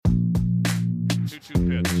2-2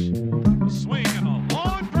 pitch. A swing and a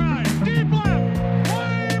long drive. Deep left.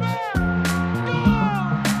 Way back.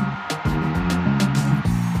 Gone!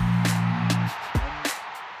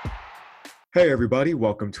 Hey, everybody.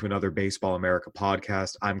 Welcome to another Baseball America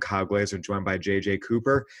podcast. I'm Kyle Glazer, joined by JJ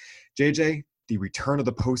Cooper. JJ, the return of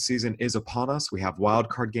the postseason is upon us. We have wild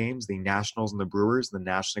card games, the Nationals and the Brewers, the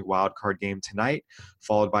National League wild card game tonight,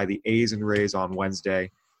 followed by the A's and Rays on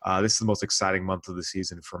Wednesday. This is the most exciting month of the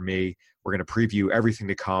season for me. We're going to preview everything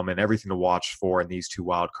to come and everything to watch for in these two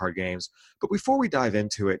wild card games. But before we dive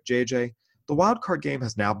into it, JJ, the wild card game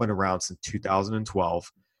has now been around since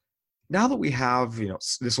 2012. Now that we have,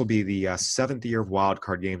 this will be the seventh year of wild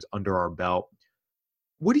card games under our belt.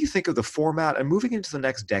 What do you think of the format and moving into the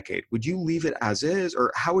next decade? Would you leave it as is,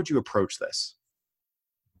 or how would you approach this?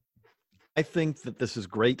 I think that this is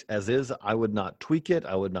great as is. I would not tweak it.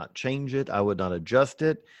 I would not change it. I would not adjust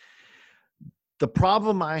it. The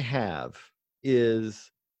problem I have is,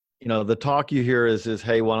 the talk you hear is,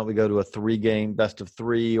 hey, why don't we go to a 3-game best of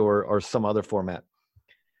 3 or some other format?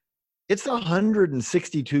 It's a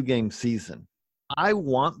 162-game season. I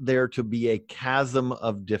want there to be a chasm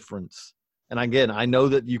of difference. And again, I know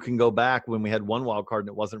that you can go back when we had one wild card and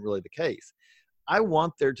it wasn't really the case. I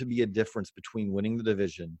want there to be a difference between winning the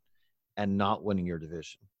division and not winning your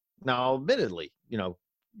division. Now, admittedly, you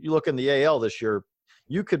look in the AL this year,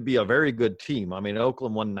 you could be a very good team. I mean,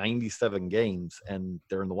 Oakland won 97 games and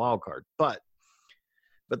they're in the wild card. But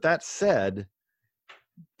that said,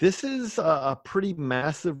 this is a pretty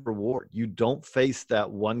massive reward. You don't face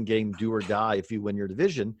that one game do or die if you win your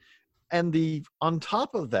division. And on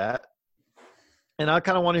top of that, and I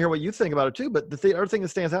kind of want to hear what you think about it too, but the other thing that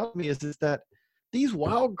stands out to me is that these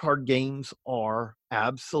wild card games are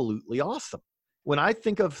absolutely awesome. When I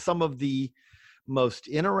think of some of the most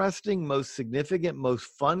interesting, most significant, most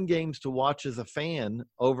fun games to watch as a fan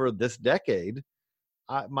over this decade,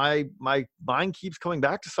 my mind keeps coming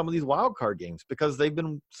back to some of these wild card games because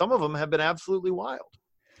some of them have been absolutely wild.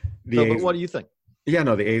 But what do you think? Yeah,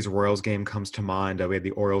 no, the A's-Royals game comes to mind. We had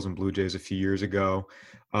the Orioles and Blue Jays a few years ago.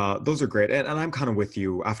 Those are great. And I'm kind of with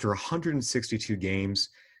you. After 162 games,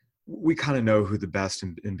 we kind of know who the best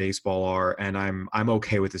in baseball are. And I'm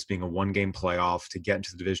okay with this being a one-game playoff to get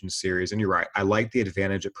into the division series. And you're right. I like the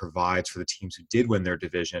advantage it provides for the teams who did win their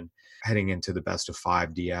division heading into the best of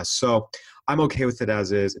 5 DS. So I'm okay with it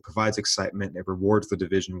as is. It provides excitement. It rewards the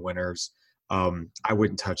division winners. I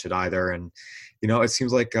wouldn't touch it either. And, it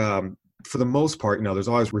seems like for the most part, there's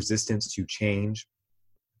always resistance to change.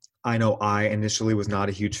 I know I initially was not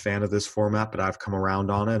a huge fan of this format, but I've come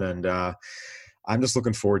around on it, and I'm just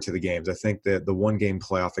looking forward to the games. I think that the one-game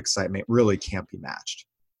playoff excitement really can't be matched.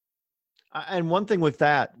 And one thing with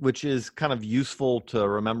that, which is kind of useful to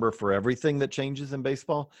remember for everything that changes in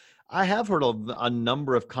baseball, I have heard a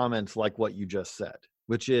number of comments like what you just said,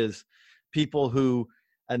 which is people who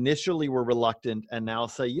initially were reluctant and now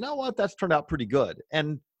say, you know what, that's turned out pretty good.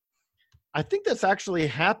 And I think that's actually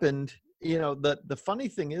happened. The funny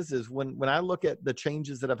thing is when I look at the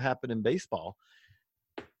changes that have happened in baseball,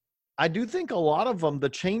 I do think a lot of them, the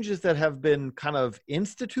changes that have been kind of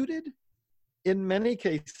instituted, in many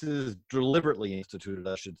cases deliberately instituted,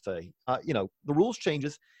 I should say, the rules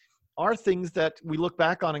changes are things that we look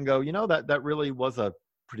back on and go, that really was a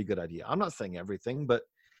pretty good idea. I'm not saying everything, but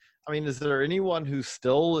I mean, is there anyone who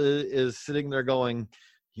still is sitting there going,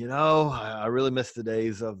 I really miss the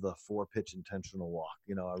days of the 4-pitch intentional walk.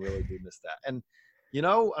 I really do miss that. And,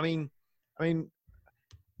 I mean,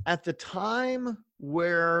 at the time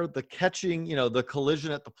where the catching, the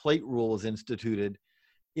collision at the plate rule was instituted,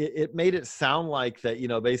 it made it sound like that,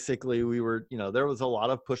 basically we were, there was a lot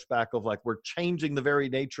of pushback of like, we're changing the very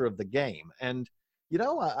nature of the game. And,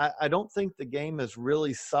 I don't think the game has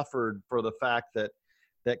really suffered for the fact that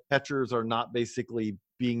catchers are not basically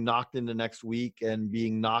being knocked into next week and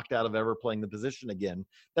being knocked out of ever playing the position again.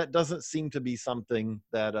 That doesn't seem to be something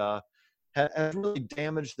that has really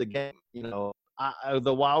damaged the game.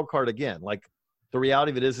 The wild card again, like the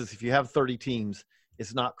reality of it is if you have 30 teams,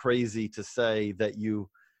 it's not crazy to say that you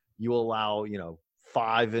allow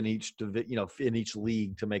 5 in each in each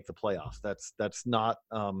league to make the playoffs. That's not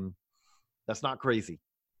crazy,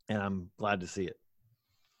 and I'm glad to see it.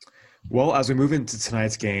 Well, as we move into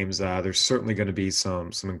tonight's games, there's certainly going to be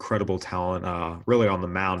some incredible talent. Really on the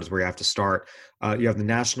mound is where you have to start. You have the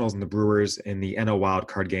Nationals and the Brewers in the NL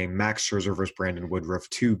wildcard game. Max Scherzer versus Brandon Woodruff,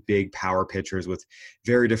 two big power pitchers with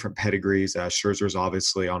very different pedigrees. Scherzer's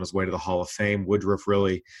obviously on his way to the Hall of Fame. Woodruff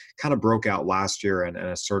really kind of broke out last year and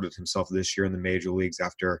asserted himself this year in the major leagues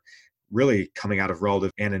after really coming out of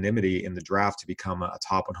relative anonymity in the draft to become a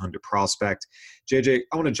top 100 prospect. JJ,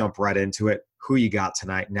 I want to jump right into it. Who you got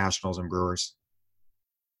tonight, Nationals and Brewers?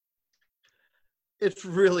 It's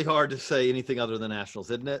really hard to say anything other than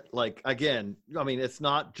Nationals, isn't it? Like, again, I mean, it's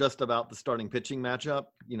not just about the starting pitching matchup,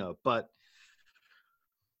 but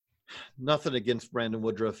nothing against Brandon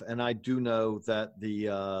Woodruff. And I do know that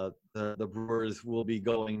the Brewers will be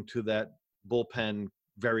going to that bullpen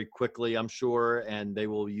very quickly, I'm sure, and they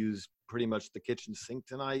will use pretty much the kitchen sink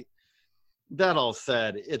tonight. That all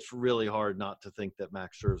said, it's really hard not to think that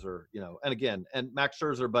Max Scherzer, and Max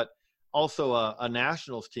Scherzer, but also a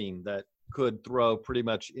Nationals team that could throw pretty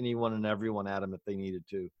much anyone and everyone at him if they needed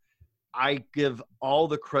to. I give all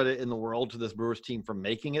the credit in the world to this Brewers team for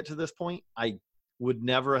making it to this point. I would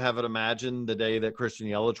never have it imagined the day that Christian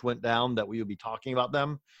Yelich went down that we would be talking about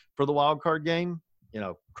them for the wild card game.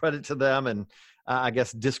 Credit to them, and I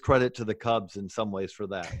guess discredit to the Cubs in some ways for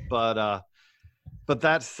that. But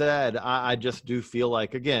that said, I just do feel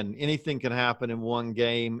like, again, anything can happen in one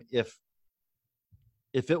game. If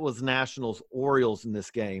it was Nationals Orioles in this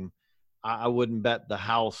game, I wouldn't bet the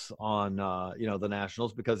house on the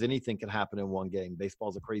Nationals, because anything can happen in one game.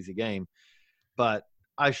 Baseball's a crazy game, but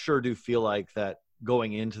I sure do feel like that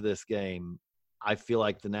going into this game. I feel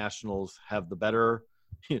like the Nationals have the better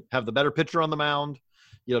pitcher on the mound,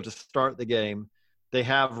 to start the game. They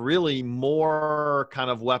have really more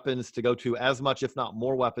kind of weapons to go to, as much, if not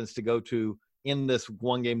more weapons to go to in this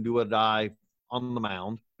one game do or die on the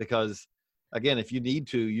mound, because again, if you need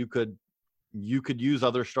to, you could use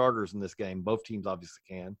other starters in this game. Both teams obviously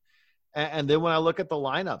can. And then when I look at the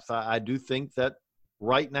lineups, I do think that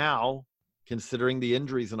right now, considering the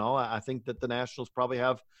injuries and all, I think that the Nationals probably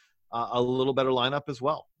have a little better lineup as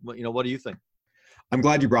well. What do you think? I'm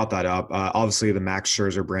glad you brought that up. Obviously, the Max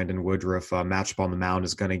Scherzer, Brandon Woodruff matchup on the mound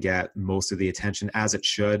is going to get most of the attention, as it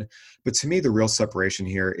should. But to me, the real separation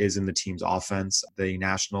here is in the team's offense. The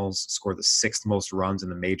Nationals scored the 6th most runs in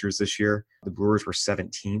the majors this year. The Brewers were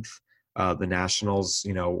 17th. The Nationals,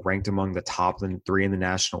 ranked among the top 3 in the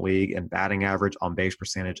National League in batting average, on base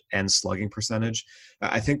percentage, and slugging percentage.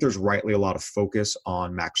 I think there's rightly a lot of focus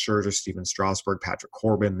on Max Scherzer, Steven Strasburg, Patrick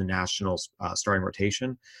Corbin, the Nationals starting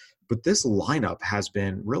rotation. But this lineup has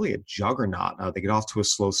been really a juggernaut. They get off to a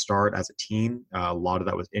slow start as a team. A lot of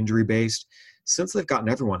that was injury-based. Since they've gotten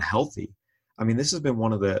everyone healthy, I mean, this has been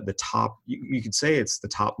one of the top, you could say it's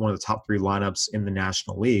one of the top 3 lineups in the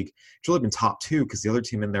National League. It's really been top 2 because the other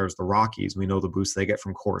team in there is the Rockies. We know the boost they get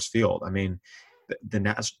from Coors Field. I mean,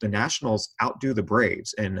 the Nationals outdo the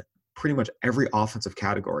Braves in pretty much every offensive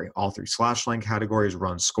category. All 3 slash line categories,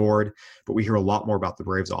 runs scored, but we hear a lot more about the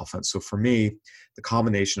Braves offense. So for me, the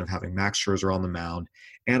combination of having Max Scherzer on the mound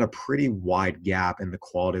and a pretty wide gap in the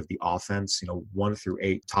quality of the offense, 1 through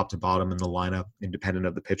 8, top to bottom in the lineup, independent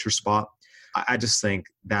of the pitcher spot, I just think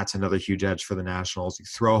that's another huge edge for the Nationals. You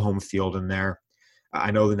throw home field in there.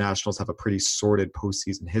 I know the Nationals have a pretty sordid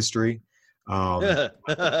postseason history. I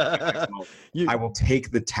will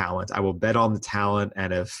take the talent. I will bet on the talent,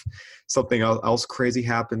 and if something else crazy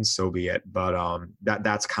happens, so be it. But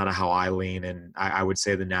that's kind of how I lean, and I would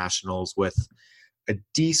say the Nationals with a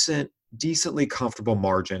decently comfortable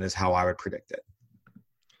margin is how I would predict it.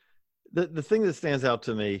 The thing that stands out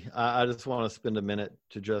to me, I just want to spend a minute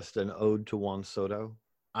to just an ode to Juan Soto.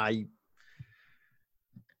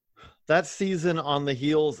 That season on the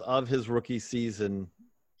heels of his rookie season,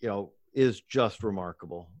 is just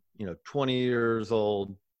remarkable. 20 years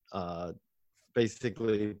old,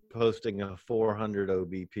 basically posting a 400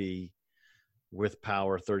 OBP with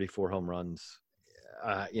power, 34 home runs,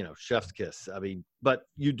 chef's kiss. I mean, but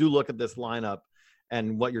you do look at this lineup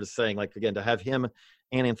and what you're saying, like, again, to have him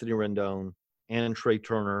and Anthony Rendon and Trey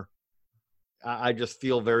Turner, I just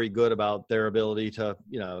feel very good about their ability to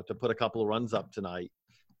put a couple of runs up tonight.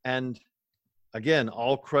 And again,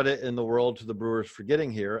 all credit in the world to the Brewers for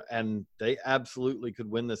getting here, and they absolutely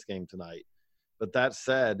could win this game tonight. But that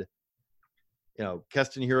said,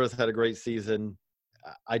 Keston Hiura's had a great season.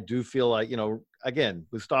 I do feel like, again,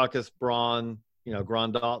 Moustakas, Braun,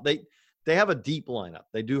 Grandal, they have a deep lineup.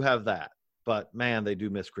 They do have that. But, man, they do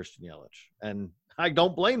miss Christian Yelich. And I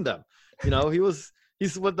don't blame them. He was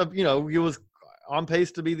on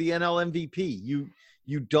pace to be the NL MVP.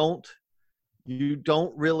 You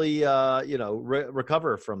don't really,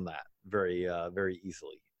 recover from that very, very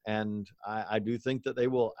easily. And I do think that they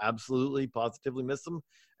will absolutely, positively miss them.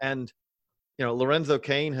 And, Lorenzo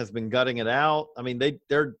Cain has been gutting it out. I mean,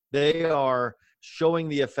 they are showing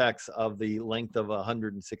the effects of the length of a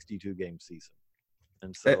 162 game season.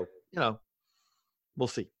 And so, we'll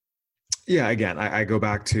see. Yeah, again, I go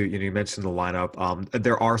back to, you mentioned the lineup.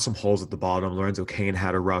 There are some holes at the bottom. Lorenzo Cain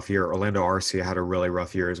had a rough year. Orlando Arcia had a really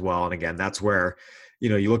rough year as well. And again, that's where,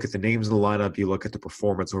 You look at the names in the lineup, you look at the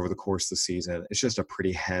performance over the course of the season, it's just a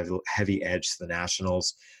pretty heavy edge to the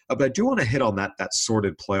Nationals. But I do want to hit on that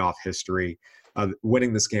sordid playoff history.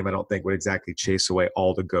 Winning this game, I don't think would exactly chase away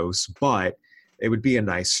all the ghosts, but it would be a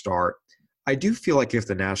nice start. I do feel like if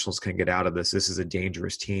the Nationals can get out of this is a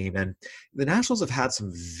dangerous team. And the Nationals have had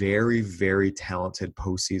some very, very talented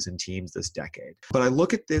postseason teams this decade. But I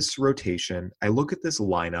look at this rotation, I look at this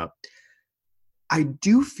lineup, I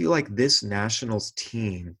do feel like this Nationals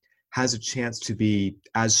team has a chance to be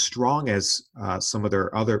as strong as some of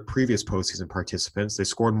their other previous postseason participants. They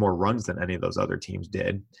scored more runs than any of those other teams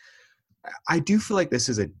did. I do feel like this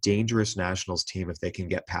is a dangerous Nationals team if they can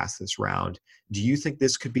get past this round. Do you think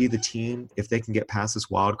this could be the team, if they can get past this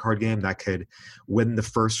wild card game, that could win the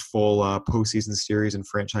first full postseason series in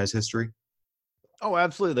franchise history? Oh,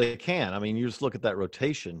 absolutely, they can. I mean, you just look at that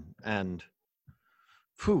rotation, and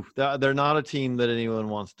they're not a team that anyone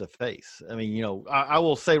wants to face. I mean, I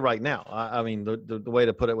will say right now, I mean, the way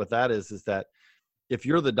to put it with that is that if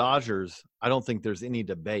you're the Dodgers, I don't think there's any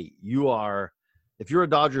debate. If you're a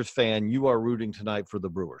Dodgers fan, you are rooting tonight for the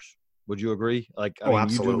Brewers. Would you agree?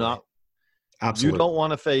 Absolutely. You do not. Absolutely. You don't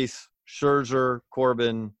want to face Scherzer,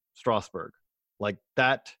 Corbin, Strasburg. Like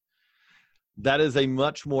that is a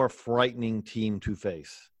much more frightening team to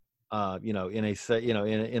face. In a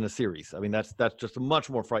series. I mean, that's just a much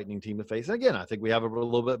more frightening team to face. And again, I think we have a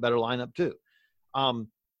little bit better lineup too.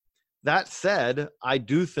 That said, I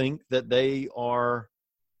do think that they are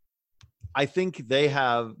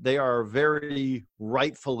very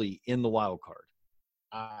rightfully in the wild card.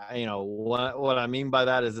 What I mean by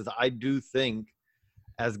that is I do think,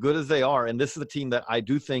 as good as they are, and this is a team that I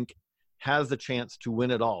do think has the chance to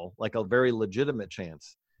win it all, like a very legitimate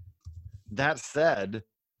chance. That said,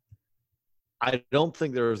 I don't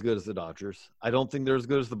think they're as good as the Dodgers. I don't think they're as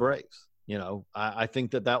good as the Braves. I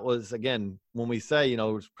think that was, again, when we say, it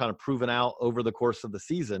was kind of proven out over the course of the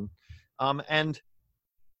season. They don't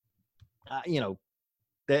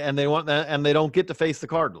get to face the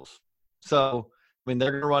Cardinals. So, I mean,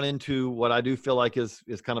 they're going to run into what I do feel like is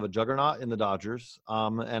kind of a juggernaut in the Dodgers.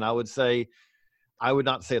 And I would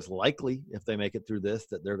not say it's likely, if they make it through this,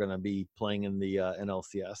 that they're going to be playing in the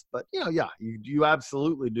NLCS. But, you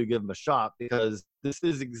absolutely do give them a shot, because this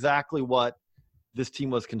is exactly what this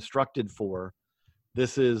team was constructed for.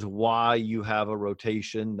 This is why you have a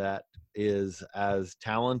rotation that is as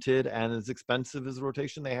talented and as expensive as the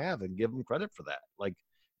rotation they have, and give them credit for that. Like,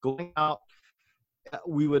 going out,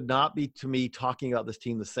 we would not be, to me, talking about this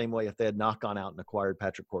team the same way if they had not gone out and acquired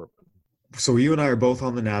Patrick Corbin. So you and I are both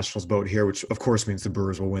on the Nationals boat here, which of course means the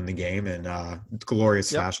Brewers will win the game in glorious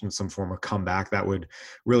fashion, some form of comeback that would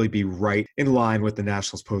really be right in line with the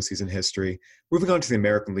Nationals postseason history. Moving on to the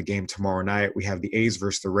American League game tomorrow night, we have the A's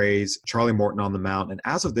versus the Rays, Charlie Morton on the mound. And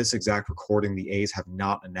as of this exact recording, the A's have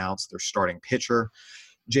not announced their starting pitcher.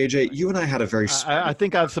 JJ, you and I had a very – I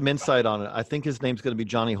think I have some insight on it. I think his name's going to be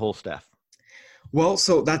Johnny Holstaff. Well,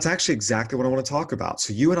 so that's actually exactly what I want to talk about.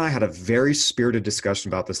 So you and I had a very spirited discussion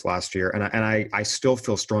about this last year, and I still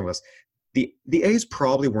feel strong with this. The A's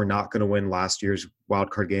probably were not going to win last year's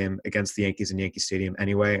wildcard game against the Yankees in Yankee Stadium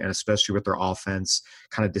anyway, and especially with their offense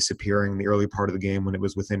kind of disappearing in the early part of the game when it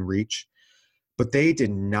was within reach. But they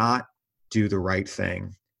did not do the right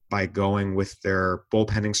thing by going with their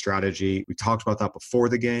bullpenning strategy. We talked about that before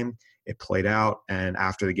the game. It played out, and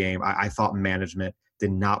after the game, I thought management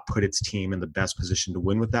did not put its team in the best position to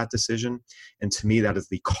win with that decision. And to me, that is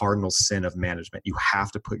the cardinal sin of management. You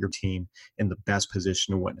have to put your team in the best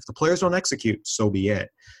position to win. If the players don't execute, so be it.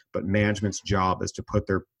 But management's job is to put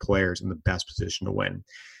their players in the best position to win.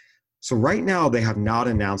 So right now, they have not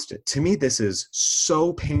announced it. To me, this is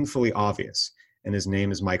so painfully obvious. And his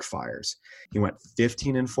name is Mike Fiers. He went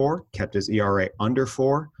 15-4, kept his ERA under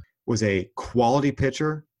 4, was a quality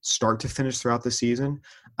pitcher, start to finish throughout the season.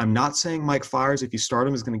 I'm not saying Mike Fiers, if you start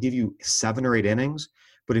him, is going to give you 7 or 8 innings,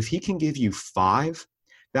 but if he can give you 5,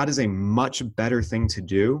 that is a much better thing to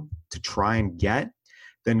do to try and get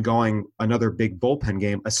than going another big bullpen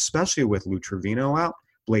game, especially with Lou Trevino out,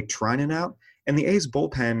 Blake Trinan out. And the A's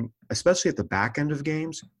bullpen, especially at the back end of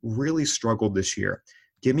games, really struggled this year.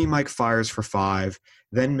 Give me Mike Fiers for 5,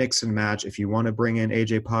 then mix and match. If you want to bring in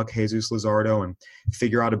A.J. Puck, Jesus Luzardo, and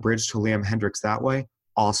figure out a bridge to Liam Hendricks that way,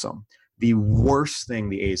 awesome. The worst thing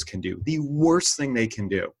the A's can do, the worst thing they can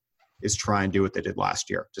do is try and do what they did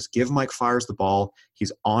last year. Just give Mike Fiers the ball.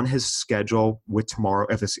 He's on his schedule with tomorrow,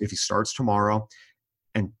 if he starts tomorrow,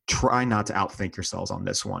 and try not to outthink yourselves on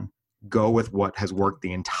this one. Go with what has worked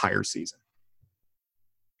the entire season.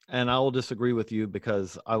 And I will disagree with you,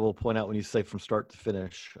 because I will point out when you say from start to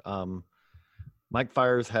finish, Mike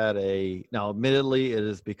Fiers had now admittedly it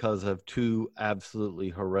is because of two absolutely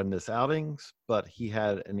horrendous outings, but he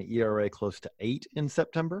had an ERA close to 8 in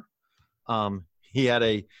September. He had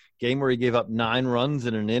a game where he gave up 9 runs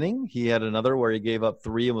in an inning. He had another where he gave up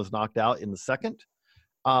 3 and was knocked out in the second.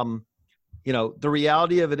 The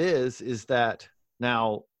reality of it is that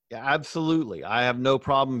now, absolutely, I have no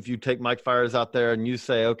problem if you take Mike Fiers out there and you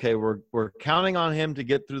say, okay, we're counting on him to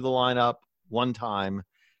get through the lineup one time,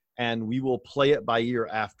 and we will play it by ear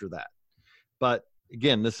after that. But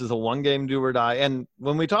again, this is a one-game do or die. And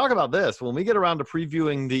when we talk about this, when we get around to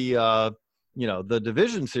previewing the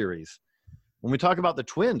division series, when we talk about the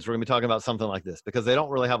Twins, we're going to be talking about something like this because they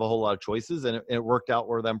don't really have a whole lot of choices, and it worked out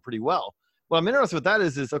for them pretty well. What I'm interested with that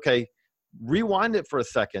is okay, rewind it for a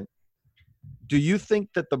second. Do you think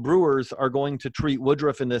that the Brewers are going to treat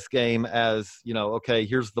Woodruff in this game as, okay,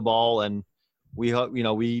 here's the ball and we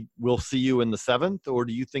will see you in the 7th? Or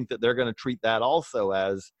do you think that they're going to treat that also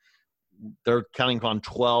as they're counting on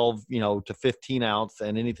 12, to 15 outs,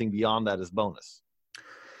 and anything beyond that is bonus?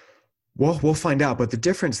 Well, we'll find out. But the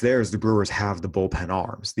difference there is the Brewers have the bullpen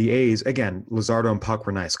arms. The A's, again, Luzardo and Puck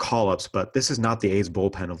were nice call-ups, but this is not the A's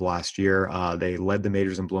bullpen of last year. They led the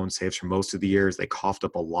majors in blown saves for most of the years. They coughed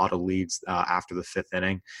up a lot of leads after the 5th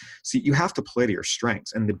inning. So you have to play to your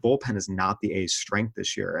strengths, and the bullpen is not the A's strength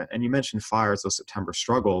this year. And you mentioned Fiers, those September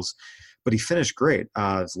struggles, but he finished great.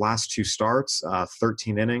 His last 2 starts,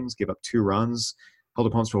 13 innings, gave up 2 runs, held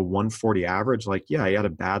opponents to a 140 average. He had a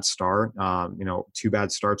bad start, 2 bad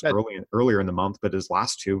starts earlier in the month, but his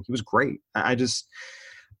last 2, he was great. I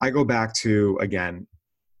go back to, again,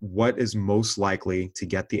 what is most likely to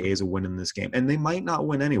get the A's a win in this game. And they might not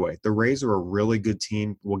win anyway. The Rays are a really good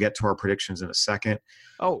team. We'll get to our predictions in a second.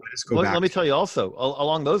 Let me tell you also,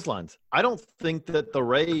 along those lines, I don't think that the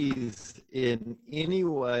Rays in any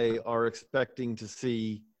way are expecting to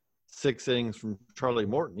see 6 innings from Charlie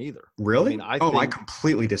Morton either. Really? I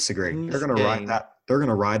completely disagree. They're going to ride that. They're going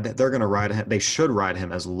to ride that. They're going to ride him. They should ride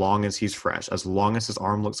him as long as he's fresh, as long as his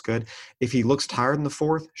arm looks good. If he looks tired in the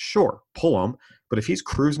 4th, sure, pull him. But if he's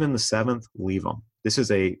cruising in the 7th, leave him. This is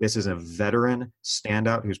a veteran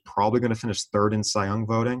standout who's probably going to finish 3rd in Cy Young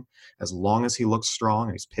voting. As long as he looks strong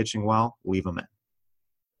and he's pitching well, leave him in.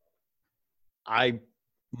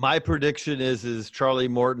 My prediction is Charlie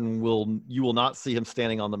Morton you will not see him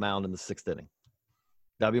standing on the mound in the 6th inning.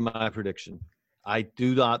 That'd be my prediction. I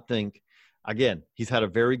do not think, again, he's had a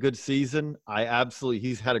very good season.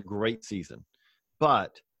 He's had a great season.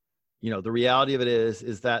 But, the reality of it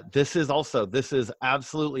is that this is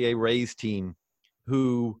absolutely a Rays team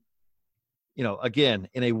who, again,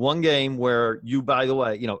 in a one game where by the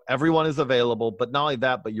way, everyone is available, but not only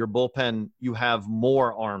that, but your bullpen, you have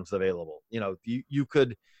more arms available. You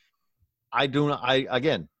could,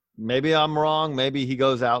 again, maybe I'm wrong. Maybe he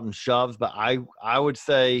goes out and shoves, but I would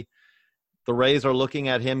say the Rays are looking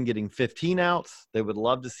at him getting 15 outs. They would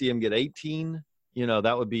love to see him get 18.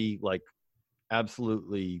 That would be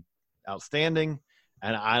absolutely outstanding.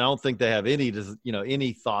 And I don't think they have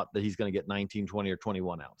any thought that he's going to get 19, 20, or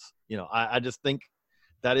 21 outs. I just think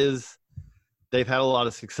they've had a lot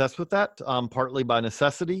of success with that, partly by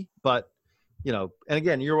necessity. But, and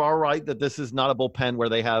again, you're all right that this is not a bullpen where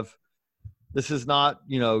this is not,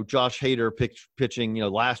 Josh Hader pitching,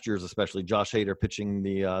 last year's especially, Josh Hader pitching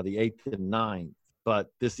the 8th and 9th. But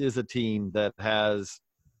this is a team that has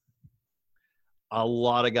a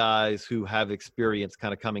lot of guys who have experience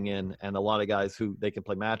kind of coming in, and a lot of guys who they can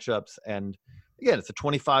play matchups. And again, it's a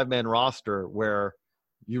 25-man roster where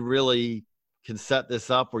you really can set this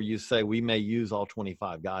up where you say we may use all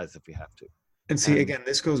 25 guys if we have to. And see, again,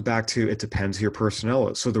 this goes back to it depends who your personnel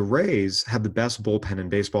is. So the Rays have the best bullpen in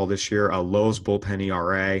baseball this year, lowest bullpen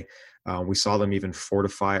ERA. We saw them even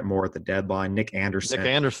fortify it more at the deadline. Nick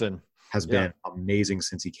Anderson has been amazing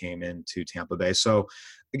since he came into Tampa Bay. So,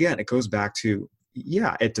 again, it goes back to,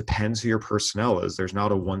 it depends who your personnel is. There's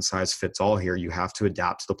not a one-size-fits-all here. You have to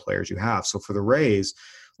adapt to the players you have. So for the Rays,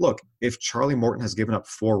 look, if Charlie Morton has given up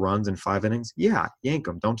 4 runs in 5 innings, yank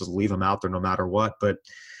him. Don't just leave him out there no matter what. But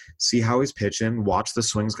see how he's pitching. Watch the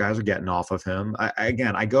swings guys are getting off of him.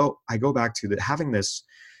 I go back to that, having this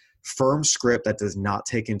firm script that does not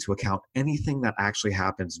take into account anything that actually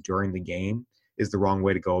happens during the game is the wrong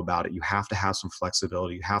way to go about it. You have to have some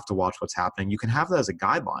flexibility. You have to watch what's happening. You can have that as a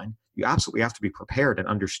guideline. You absolutely have to be prepared and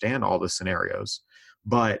understand all the scenarios.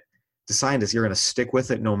 But deciding that you're going to stick with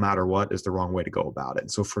it no matter what is the wrong way to go about it.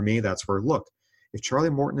 And so for me, that's where, look, if Charlie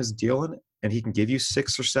Morton is dealing and he can give you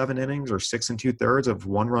 6 or 7 innings or 6 2/3 of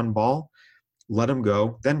 1-run ball, let him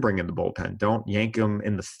go, then bring in the bullpen. Don't yank him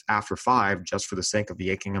after 5 just for the sake of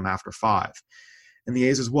yanking him after 5. and the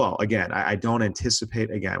A's as well. Again, I don't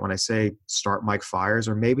anticipate, again, when I say start Mike Fiers,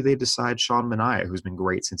 or maybe they decide Sean Manaea, who's been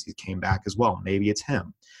great since he came back as well. Maybe it's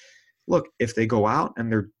him. Look, if they go out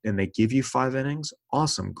and they give you 5 innings,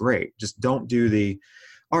 awesome, great. Just don't do the,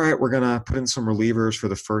 all right, we're going to put in some relievers for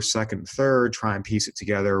the first, second, and third, try and piece it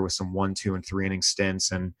together with some 1, 2, and 3 inning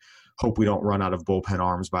stints and hope we don't run out of bullpen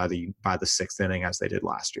arms by the 6th inning as they did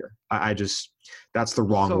last year. I just, that's the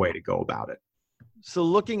wrong way to go about it. So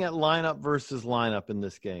looking at lineup versus lineup in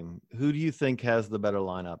this game, who do you think has the better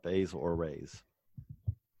lineup, A's or Rays?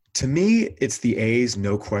 To me, it's the A's,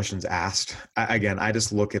 no questions asked. Again, I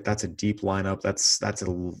just look at, that's a deep lineup. That's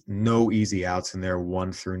no easy outs in there,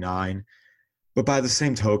 1 through 9. But by the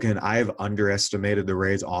same token, I have underestimated the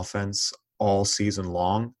Rays offense all season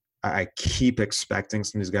long. I keep expecting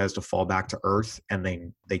some of these guys to fall back to earth, and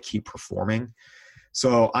they keep performing.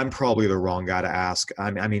 So I'm probably the wrong guy to ask.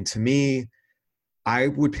 I mean, to me, I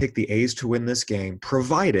would pick the A's to win this game,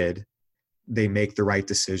 provided they make the right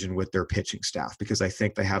decision with their pitching staff, because I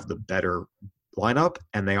think they have the better lineup,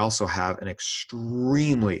 and they also have an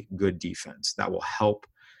extremely good defense that will help.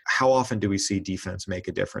 How often do we see defense make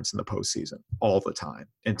a difference in the postseason? All the time.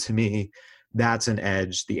 And to me, that's an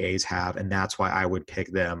edge the A's have, and that's why I would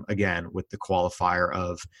pick them, again, with the qualifier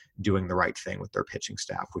of doing the right thing with their pitching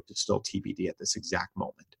staff, which is still TBD at this exact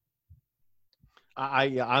moment.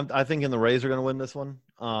 I think the Rays are going to win this one.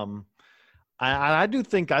 I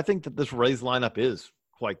think that this Rays lineup is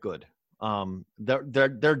quite good.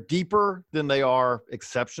 They're deeper than they are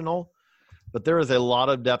exceptional, but there is a lot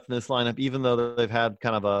of depth in this lineup, even though they've had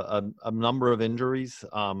kind of a number of injuries.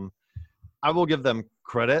 I will give them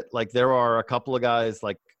credit. Like, there are a couple of guys,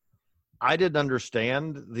 like, I didn't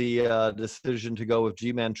understand the decision to go with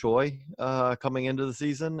G-Man Choi coming into the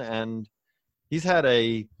season, and he's had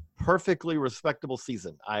a perfectly respectable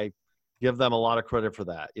season. I give them a lot of credit for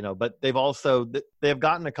that, but they've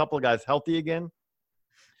gotten a couple of guys healthy again,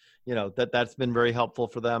 that's been very helpful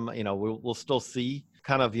for them. We'll still see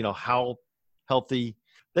kind of, how healthy.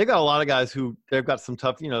 They've got a lot of guys who they've got some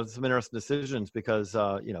tough, some interesting decisions because,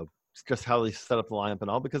 it's just how they set up the lineup and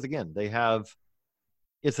all, because again,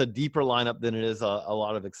 it's a deeper lineup than it is a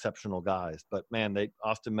lot of exceptional guys, but man,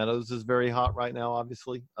 Austin Meadows is very hot right now,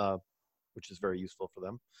 obviously, which is very useful for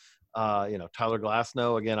them. Tyler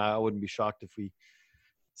Glasnow, again, I wouldn't be shocked if we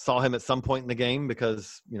saw him at some point in the game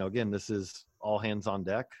because, again, this is all hands on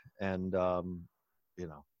deck, and,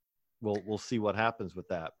 we'll see what happens with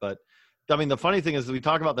that. But, I mean, the funny thing is we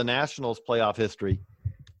talk about the Nationals playoff history,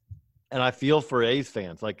 and I feel for A's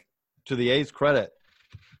fans. Like, to the A's credit,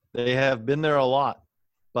 they have been there a lot,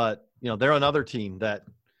 but, they're another team that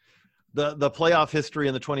the playoff history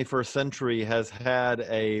in the 21st century has had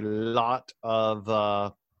a lot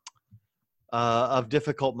of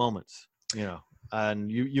difficult moments,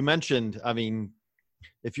 and you mentioned, I mean,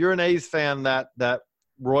 if you're an A's fan, that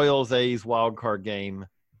Royals A's wild card game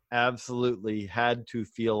absolutely had to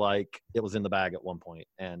feel like it was in the bag at one point,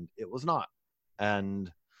 and it was not.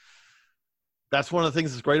 And that's one of the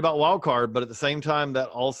things that's great about wild card, but at the same time, that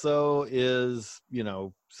also is,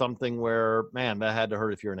 something where, man, that had to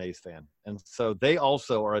hurt if you're an A's fan. And so they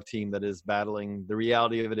also are a team that is battling. The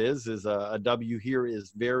reality of it is a W here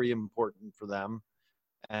is very important for them,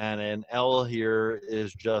 and an L here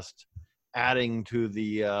is just adding to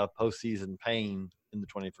the postseason pain in the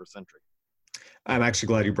 21st century. I'm actually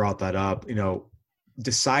glad you brought that up.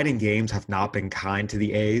 Deciding games have not been kind to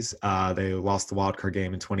the A's. They lost the wild card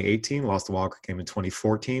game in 2018, lost the wild card game in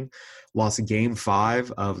 2014, lost game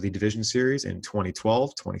 5 of the division series in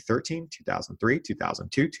 2012, 2013, 2003,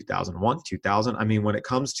 2002, 2001, 2000. I mean, when it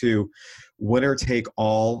comes to winner take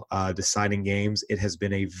all deciding games, it has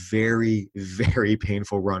been a very, very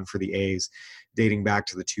painful run for the A's dating back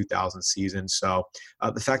to the 2000 season. So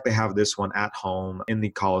the fact they have this one at home in the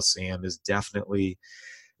Coliseum is definitely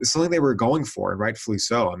something they were going for, and rightfully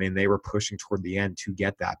so. I mean, they were pushing toward the end to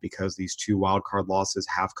get that because these 2 wild card losses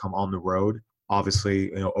have come on the road.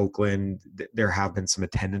 Obviously, Oakland, there have been some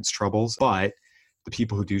attendance troubles, but the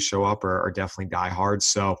people who do show up are definitely diehards.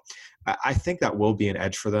 So I think that will be an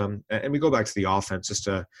edge for them. And we go back to the offense just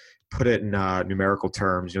to put it in numerical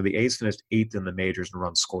terms. The A's finished 8th in the majors in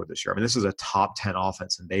runs scored this year. I mean, this is a top 10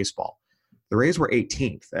 offense in baseball. The Rays were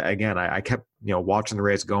 18th. Again, I kept watching the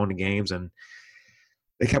Rays go into games, and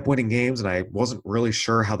they kept winning games, and I wasn't really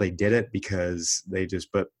sure how they did it because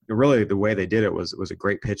but really the way they did it was a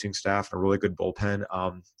great pitching staff and a really good bullpen.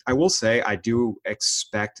 I will say I do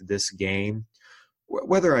expect this game,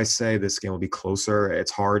 whether I say this game will be closer,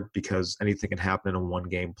 it's hard because anything can happen in a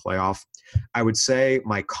 1-game playoff. I would say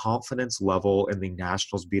my confidence level in the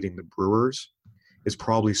Nationals beating the Brewers is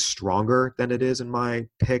probably stronger than it is in my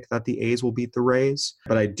pick that the A's will beat the Rays.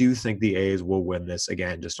 But I do think the A's will win this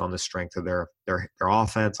again, just on the strength of their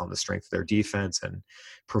offense, on the strength of their defense, and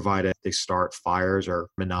provided they start Fires or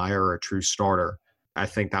Minaya or a true starter, I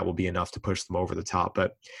think that will be enough to push them over the top.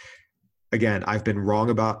 But again, I've been wrong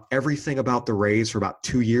about everything about the Rays for about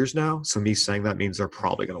 2 years now. So me saying that means they're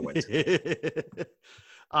probably going to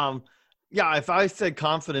win. Yeah, if I said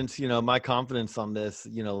confidence, my confidence on this,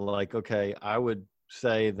 okay, I would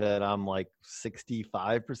say that I'm like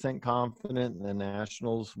 65% confident in the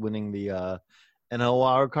Nationals winning the NL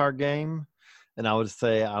wildcard game. And I would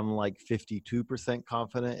say I'm like 52%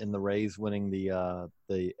 confident in the Rays winning the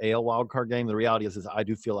AL wildcard game. The reality is I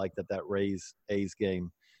do feel like that Rays-A's game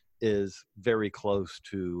is very close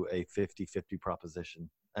to a 50-50 proposition.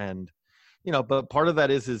 And, but part of that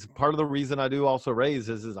is part of the reason I do also Rays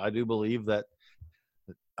is I do believe that,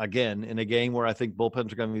 again, in a game where I think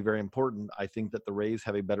bullpens are going to be very important, I think that the Rays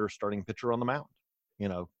have a better starting pitcher on the mound,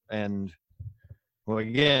 and well,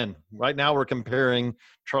 again, right now we're comparing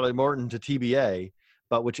Charlie Morton to TBA,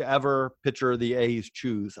 but whichever pitcher the A's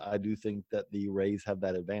choose, I do think that the Rays have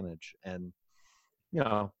that advantage. And,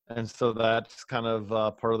 and so that's kind of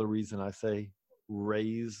part of the reason I say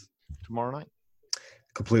Rays tomorrow night.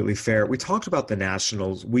 Completely fair. We talked about the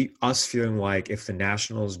Nationals. Us feeling like if the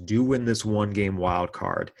Nationals do win this one-game wild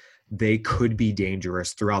card, they could be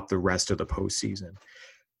dangerous throughout the rest of the postseason.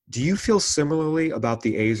 Do you feel similarly about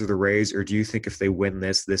the A's or the Rays, or do you think if they win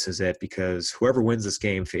this is it because whoever wins this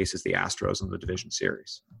game faces the Astros in the division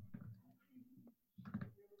series?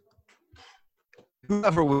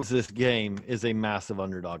 Whoever wins this game is a massive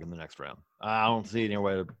underdog in the next round. I don't see any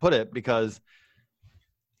way to put it because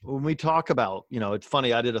when we talk about, it's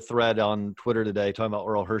funny, I did a thread on Twitter today talking about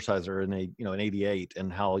Earl Hershiser in an 88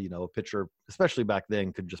 and how, a pitcher, especially back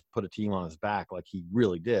then, could just put a team on his back like he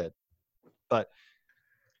really did. But,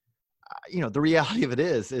 the reality of it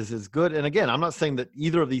is good. And again, I'm not saying that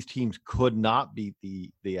either of these teams could not beat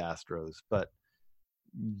the Astros, but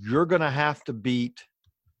you're going to have to beat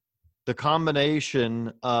the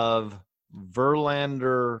combination of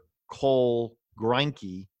Verlander, Cole,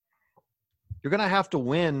 Greinke. You're going to have to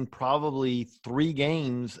win probably 3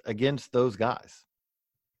 games against those guys.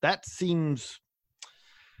 That's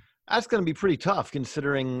going to be pretty tough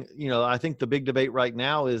considering, I think the big debate right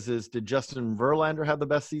now is did Justin Verlander have the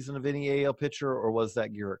best season of any AL pitcher or was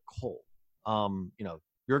that Garrett Cole?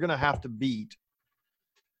 You're going to have to beat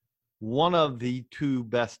one of the 2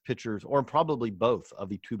 best pitchers or probably both of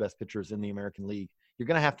the 2 best pitchers in the American League. You're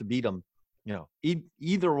going to have to beat them,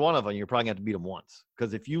 either one of them, you're probably going to have to beat them once.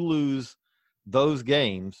 Because if you lose those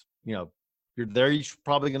games, they're each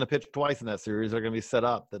probably going to pitch twice in that series. They're going to be set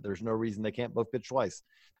up that there's no reason they can't both pitch twice.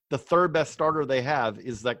 The 3rd best starter they have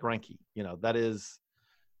is Zach Greinke.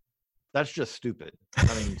 That's just stupid.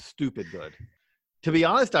 I mean, stupid good. To be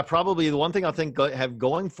honest, the one thing I think have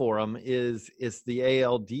going for them is the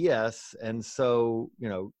ALDS. And so,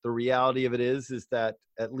 the reality of it is that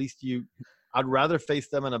at least I'd rather face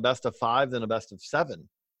them in a best of 5 than a best of 7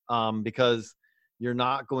 because you're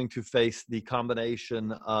not going to face the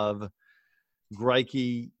combination of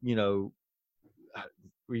Greinke,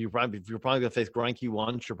 you're probably going to face Greinke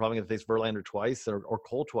once, you're probably going to face Verlander twice or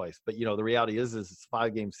Cole twice. But, the reality is it's a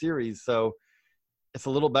 5-game series. So it's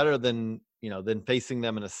a little better than facing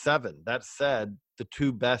them in a 7. That said, the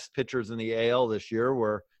 2 best pitchers in the AL this year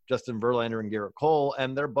were Justin Verlander and Garrett Cole,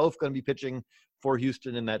 and they're both going to be pitching for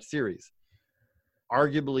Houston in that series.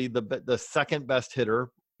 Arguably the second best hitter,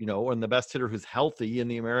 and the best hitter who's healthy in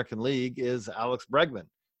the American League is Alex Bregman.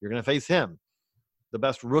 You're going to face him. The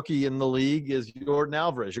best rookie in the league is Jordan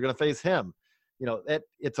Alvarez. You're going to face him.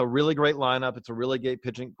 It's a really great lineup. It's a really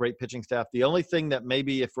great pitching staff. The only thing that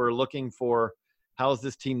maybe if we're looking for how is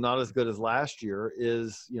this team not as good as last year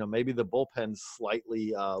is, maybe the bullpen's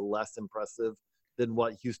slightly less impressive than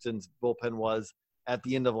what Houston's bullpen was at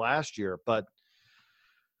the end of last year. But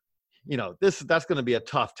that's going to be a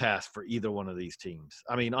tough task for either one of these teams.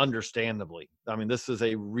 I mean, understandably. I mean, this is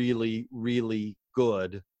a really, really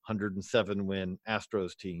good 107 win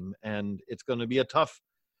Astros team, and it's going to be a tough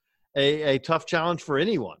challenge for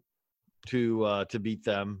anyone to beat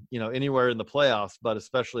them, anywhere in the playoffs, but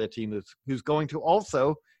especially a team who's going to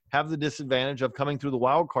also have the disadvantage of coming through the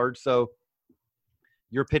wild card. So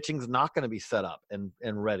your pitching's not going to be set up and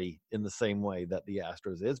ready in the same way that the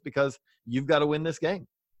Astros is because you've got to win this game.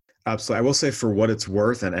 Absolutely. I will say for what it's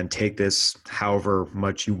worth and take this however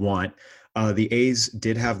much you want. The A's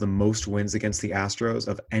did have the most wins against the Astros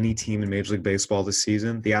of any team in Major League Baseball this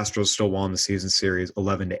season. The Astros still won the season series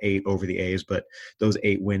 11-8 over the A's, but those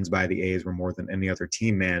 8 wins by the A's were more than any other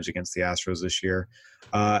team managed against the Astros this year.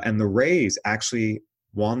 And the Rays actually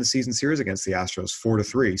won the season series against the Astros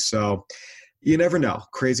 4-3. So you never know.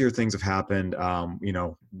 Crazier things have happened.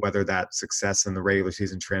 Whether that success in the regular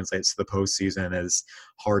season translates to the postseason is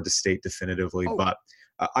hard to state definitively, but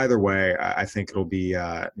either way, I think it'll be,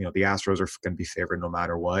 the Astros are going to be favored no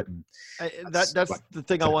matter what. And that's the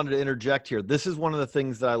thing I wanted to interject here. This is one of the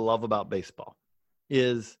things that I love about baseball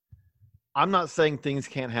is I'm not saying things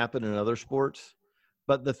can't happen in other sports,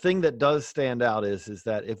 but the thing that does stand out is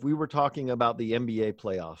that if we were talking about the NBA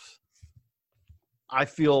playoffs, I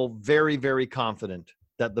feel very, very confident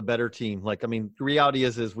that the better team, the reality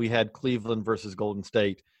is we had Cleveland versus Golden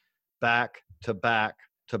State back to back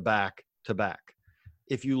to back to back.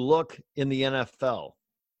 If you look in the NFL,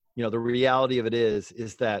 the reality of it is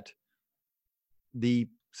that the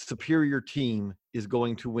superior team is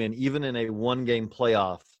going to win, even in a one-game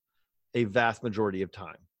playoff, a vast majority of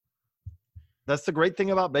time. That's the great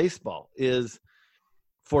thing about baseball is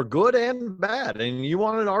for good and bad. And you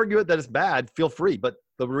want to argue it that it's bad, feel free. But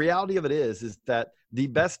the reality of it is that the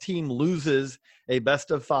best team loses a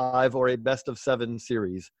best of 5 or a best of 7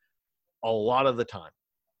 series a lot of the time.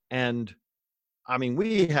 And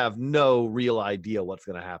we have no real idea what's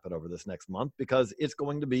going to happen over this next month because it's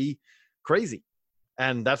going to be crazy.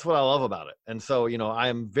 And that's what I love about it. And so,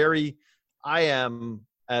 I am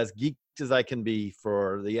as geeked as I can be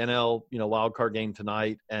for the NL, wild card game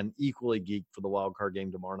tonight and equally geeked for the wild card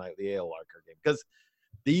game tomorrow night, the AL wild card game, because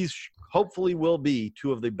these hopefully will be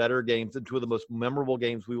 2 of the better games and 2 of the most memorable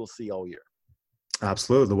games we will see all year.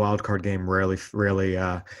 Absolutely. The wild card game rarely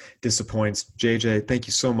disappoints. JJ, thank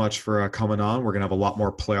you so much for coming on. We're going to have a lot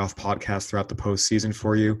more playoff podcasts throughout the postseason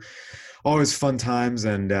for you. Always fun times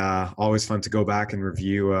and always fun to go back and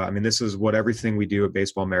review. This is what everything we do at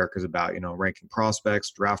Baseball America is about, ranking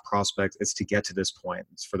prospects, draft prospects. It's to get to this point.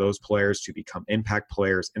 It's for those players to become impact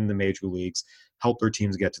players in the major leagues, help their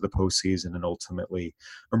teams get to the postseason, and ultimately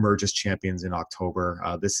emerge as champions in October.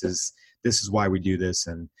 This is why we do this,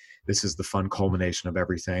 and this is the fun culmination of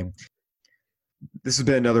everything. This has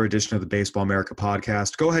been another edition of the Baseball America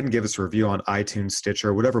podcast. Go ahead and give us a review on iTunes,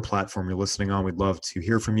 Stitcher, whatever platform you're listening on. We'd love to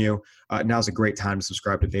hear from you. Now's a great time to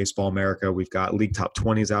subscribe to Baseball America. We've got League Top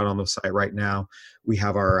 20s out on the site right now. We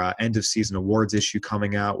have our end of season awards issue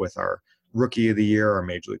coming out with our Rookie of the Year, our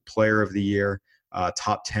Major League Player of the Year.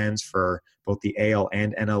 Top 10s for both the AL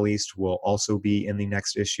and NL East will also be in the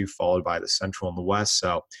next issue, followed by the Central and the West.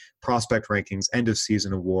 So prospect rankings, end of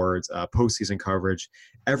season awards, postseason coverage,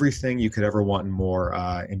 everything you could ever want and more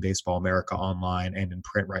in Baseball America online and in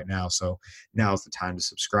print right now. So now is the time to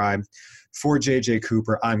subscribe. For JJ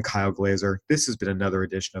Cooper, I'm Kyle Glazer. This has been another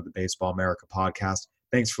edition of the Baseball America podcast.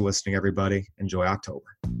 Thanks for listening, everybody. Enjoy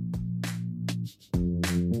October.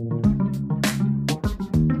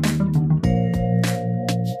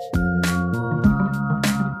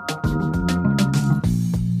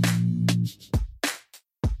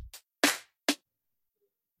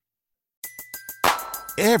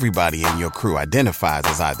 Everybody in your crew identifies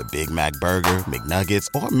as either Big Mac Burger, McNuggets,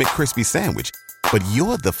 or McCrispy Sandwich. But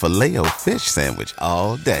you're the Filet-O-Fish Sandwich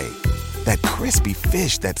all day. That crispy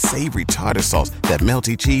fish, that savory tartar sauce, that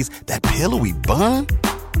melty cheese, that pillowy bun.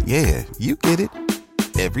 Yeah, you get it.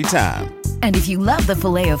 Every time. And if you love the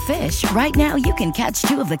Filet-O-Fish, right now you can catch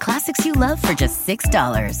 2 of the classics you love for just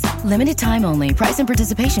 $6. Limited time only. Price and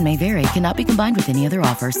participation may vary. Cannot be combined with any other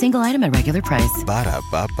offer. Single item at regular price.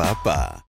 Ba-da-ba-ba-ba.